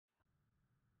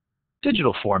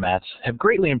Digital formats have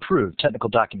greatly improved technical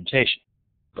documentation.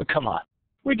 But come on,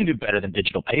 we can do better than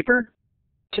digital paper.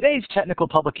 Today's technical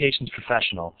publications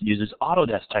professional uses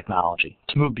Autodesk technology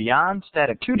to move beyond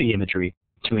static 2D imagery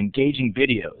to engaging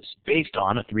videos based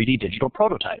on a 3D digital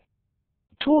prototype.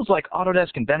 Tools like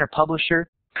Autodesk Inventor Publisher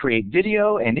create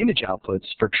video and image outputs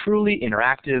for truly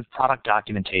interactive product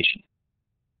documentation.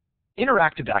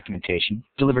 Interactive documentation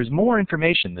delivers more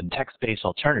information than text-based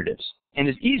alternatives and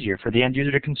is easier for the end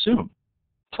user to consume.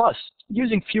 Plus,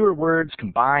 using fewer words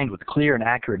combined with clear and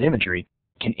accurate imagery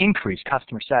can increase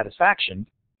customer satisfaction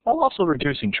while also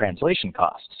reducing translation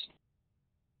costs.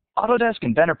 Autodesk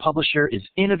Inventor Publisher is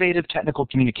innovative technical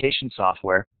communication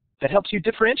software that helps you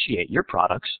differentiate your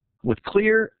products with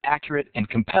clear, accurate, and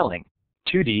compelling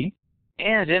 2D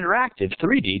and interactive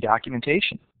 3D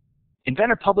documentation.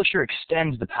 Inventor Publisher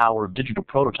extends the power of digital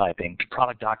prototyping to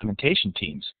product documentation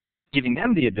teams, giving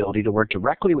them the ability to work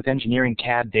directly with engineering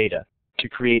CAD data to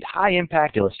create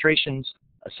high-impact illustrations,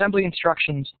 assembly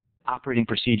instructions, operating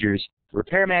procedures,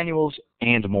 repair manuals,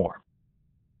 and more.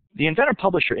 The Inventor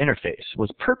Publisher interface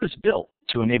was purpose-built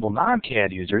to enable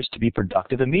non-CAD users to be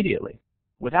productive immediately,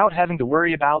 without having to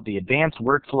worry about the advanced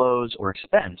workflows or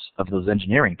expense of those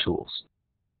engineering tools.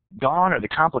 Gone are the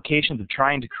complications of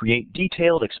trying to create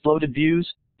detailed exploded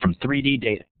views from 3D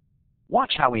data.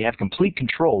 Watch how we have complete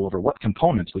control over what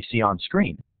components we see on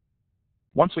screen.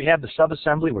 Once we have the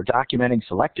subassembly we're documenting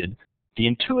selected, the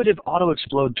intuitive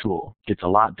Auto-Explode tool gets a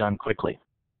lot done quickly.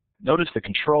 Notice the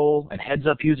control and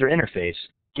heads-up user interface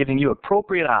giving you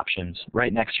appropriate options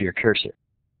right next to your cursor.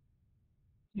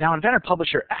 Now, Inventor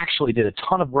Publisher actually did a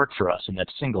ton of work for us in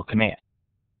that single command.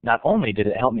 Not only did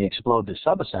it help me explode the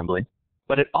subassembly,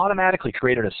 but it automatically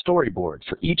created a storyboard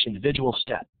for each individual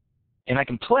step, and I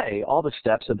can play all the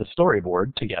steps of the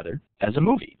storyboard together as a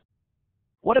movie.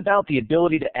 What about the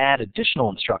ability to add additional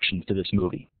instructions to this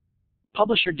movie?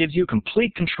 Publisher gives you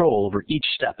complete control over each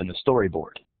step in the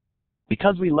storyboard.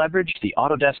 Because we leveraged the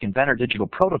Autodesk Inventor digital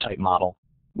prototype model,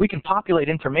 we can populate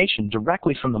information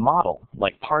directly from the model,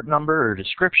 like part number or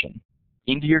description,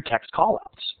 into your text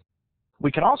callouts.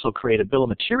 We can also create a bill of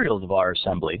materials of our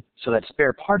assembly so that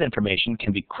spare part information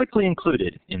can be quickly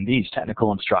included in these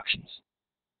technical instructions.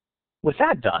 With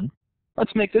that done,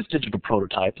 let's make this digital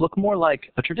prototype look more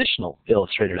like a traditional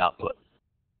illustrated output.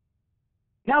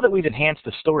 Now that we've enhanced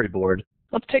the storyboard,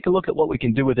 let's take a look at what we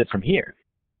can do with it from here.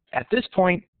 At this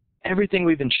point, everything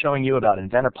we've been showing you about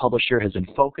Inventor Publisher has been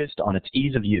focused on its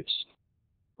ease of use.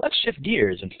 Let's shift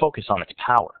gears and focus on its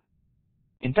power.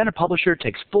 Inventor Publisher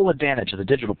takes full advantage of the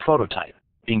digital prototype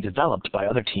being developed by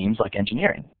other teams like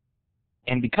engineering.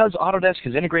 And because Autodesk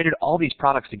has integrated all these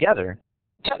products together,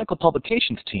 technical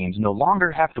publications teams no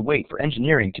longer have to wait for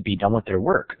engineering to be done with their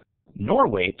work, nor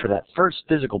wait for that first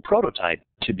physical prototype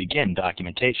to begin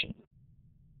documentation.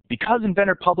 Because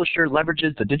Inventor Publisher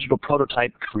leverages the digital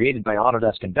prototype created by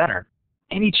Autodesk Inventor,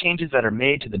 any changes that are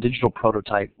made to the digital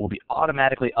prototype will be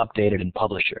automatically updated in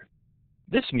Publisher.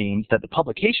 This means that the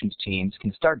publications teams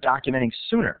can start documenting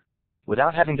sooner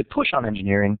without having to push on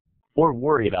engineering or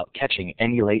worry about catching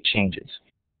any late changes.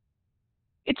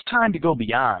 It's time to go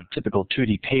beyond typical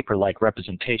 2D paper-like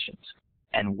representations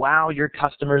and wow your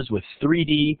customers with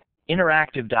 3D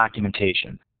interactive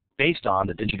documentation based on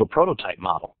the digital prototype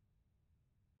model.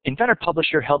 Inventor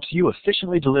Publisher helps you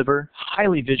efficiently deliver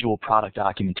highly visual product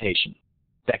documentation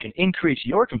that can increase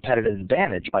your competitive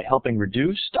advantage by helping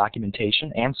reduce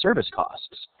documentation and service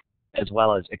costs, as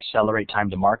well as accelerate time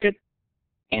to market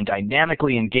and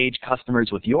dynamically engage customers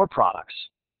with your products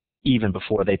even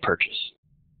before they purchase.